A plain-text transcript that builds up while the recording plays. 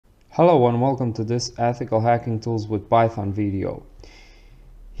Hello and welcome to this Ethical Hacking Tools with Python video.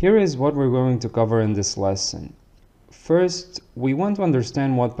 Here is what we're going to cover in this lesson. First, we want to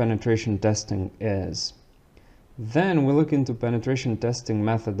understand what penetration testing is. Then we look into penetration testing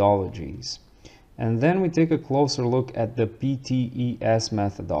methodologies. And then we take a closer look at the PTES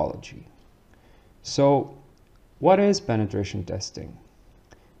methodology. So, what is penetration testing?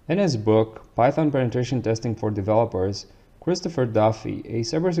 In his book, Python Penetration Testing for Developers, Christopher Duffy, a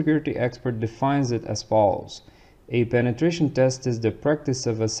cybersecurity expert, defines it as follows. A penetration test is the practice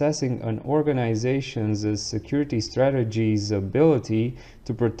of assessing an organization's security strategy's ability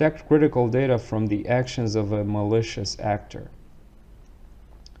to protect critical data from the actions of a malicious actor.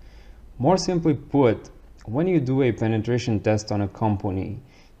 More simply put, when you do a penetration test on a company,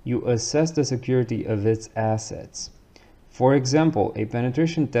 you assess the security of its assets. For example, a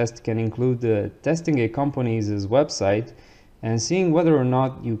penetration test can include testing a company's website and seeing whether or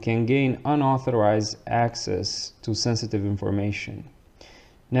not you can gain unauthorized access to sensitive information.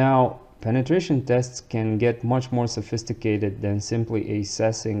 Now, penetration tests can get much more sophisticated than simply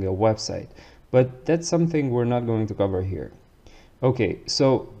assessing a website, but that's something we're not going to cover here. Okay,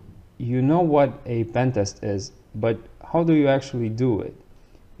 so you know what a pen test is, but how do you actually do it?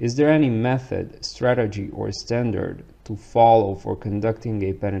 Is there any method, strategy, or standard to follow for conducting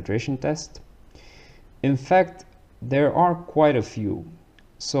a penetration test? In fact, there are quite a few.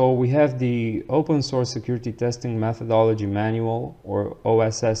 So we have the Open Source Security Testing Methodology Manual, or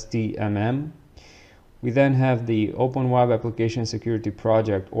OSSTMM. We then have the Open Web Application Security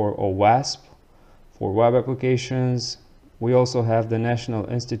Project, or OWASP, for web applications. We also have the National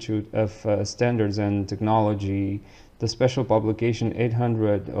Institute of Standards and Technology, the special publication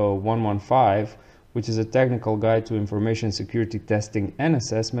 800-115, which is a technical guide to information security testing and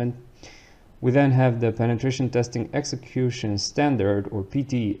assessment. We then have the Penetration Testing Execution Standard, or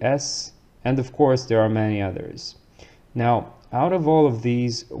PTES, and of course there are many others. Now, out of all of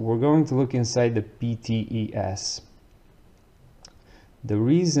these, we're going to look inside the PTES. The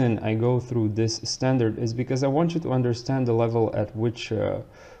reason I go through this standard is because I want you to understand the level at which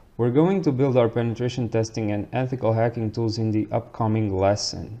we're going to build our penetration testing and ethical hacking tools in the upcoming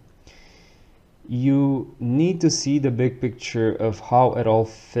lesson. You need to see the big picture of how it all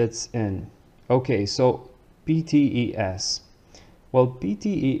fits in. Okay, so PTES. Well,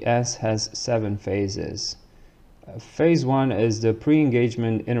 PTES has 7 phases. Phase 1 is the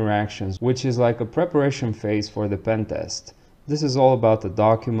pre-engagement interactions, which is like a preparation phase for the pen test. This is all about the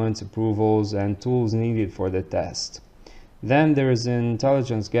documents, approvals, and tools needed for the test. Then there is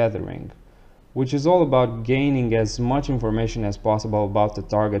intelligence gathering, which is all about gaining as much information as possible about the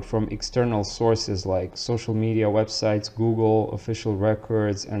target from external sources like social media websites, Google, official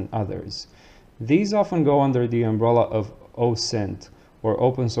records, and others. These often go under the umbrella of OSINT, or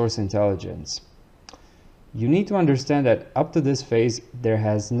Open Source Intelligence. You need to understand that up to this phase, there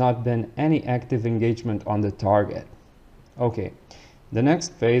has not been any active engagement on the target. Okay, the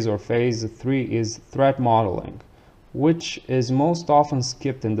next phase, or phase 3, is threat modeling, which is most often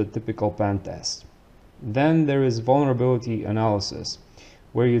skipped in the typical pen test. Then there is vulnerability analysis,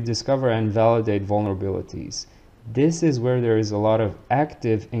 where you discover and validate vulnerabilities. This is where there is a lot of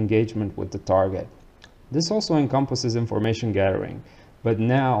active engagement with the target. This also encompasses information gathering, but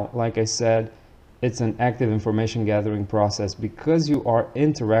now, like I said, it's an active information gathering process because you are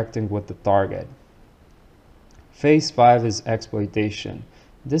interacting with the target. Phase 5 is exploitation.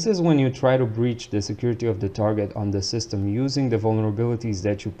 This is when you try to breach the security of the target on the system using the vulnerabilities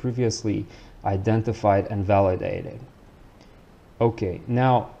that you previously identified and validated. Okay,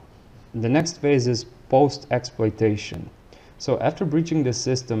 now the next phase is post-exploitation. So after breaching the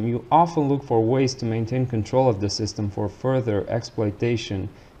system, you often look for ways to maintain control of the system for further exploitation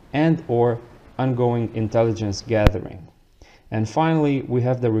and or ongoing intelligence gathering. And finally, we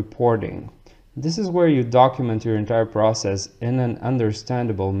have the reporting. This is where you document your entire process in an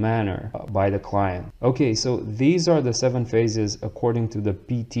understandable manner by the client. Okay, so these are the 7 phases according to the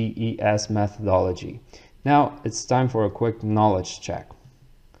PTES methodology. Now it's time for a quick knowledge check.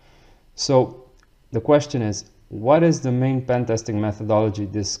 So the question is, what is the main pen testing methodology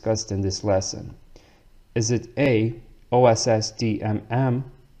discussed in this lesson? Is it A, OSSTMM,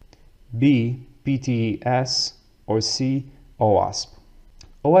 B, PTES, or C, OWASP?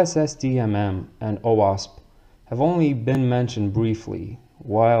 OSSTMM and OWASP have only been mentioned briefly,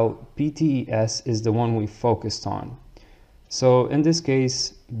 while PTES is the one we focused on. So in this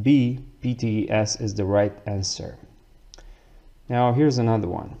case, B, PTES is the right answer. Now here's another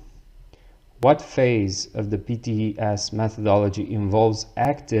one. What phase of the PTES methodology involves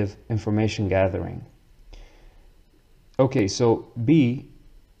active information gathering? Okay, so B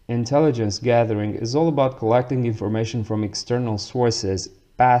intelligence gathering is all about collecting information from external sources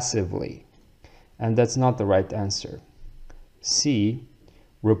passively, and that's not the right answer. C,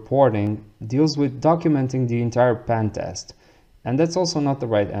 reporting, deals with documenting the entire pen test, and that's also not the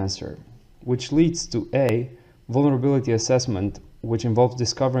right answer, which leads to A, vulnerability assessment, which involves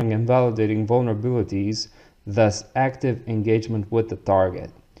discovering and validating vulnerabilities, thus active engagement with the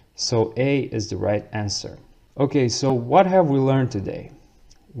target. So A is the right answer. Okay, so what have we learned today?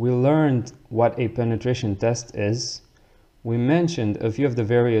 We learned what a penetration test is. We mentioned a few of the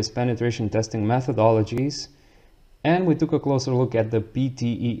various penetration testing methodologies, and we took a closer look at the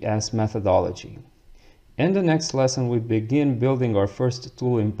PTES methodology. In the next lesson, we begin building our first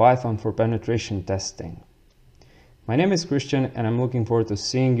tool in Python for penetration testing. My name is Christian, and I'm looking forward to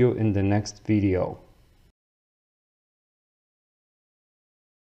seeing you in the next video.